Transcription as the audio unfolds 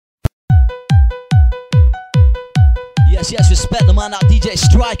Yes, respect the man out DJ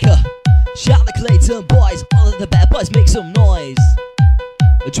Stryker. Shout the Clayton boys, all of the bad boys make some noise.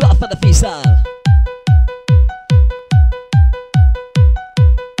 A drop for the freestyle.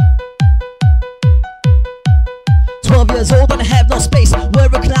 12 years old and I have no space. Wear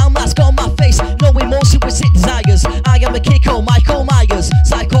a clown mask on my face. No emotion with sick desires. I am a Kiko, Michael Myers.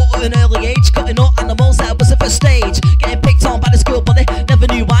 Psycho at an early age. Cutting out animals, that was the first stage. Getting picked on by the school bully. Never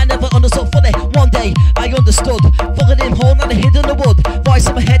knew why, never understood fully. One day I understood. Followed him home and I hid in the wood. Voice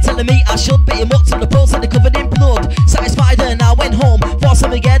in my head telling me I should beat him up till the pulse and they covered in blood. Satisfied and I went home. For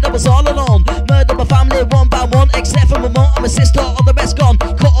some again I was all alone.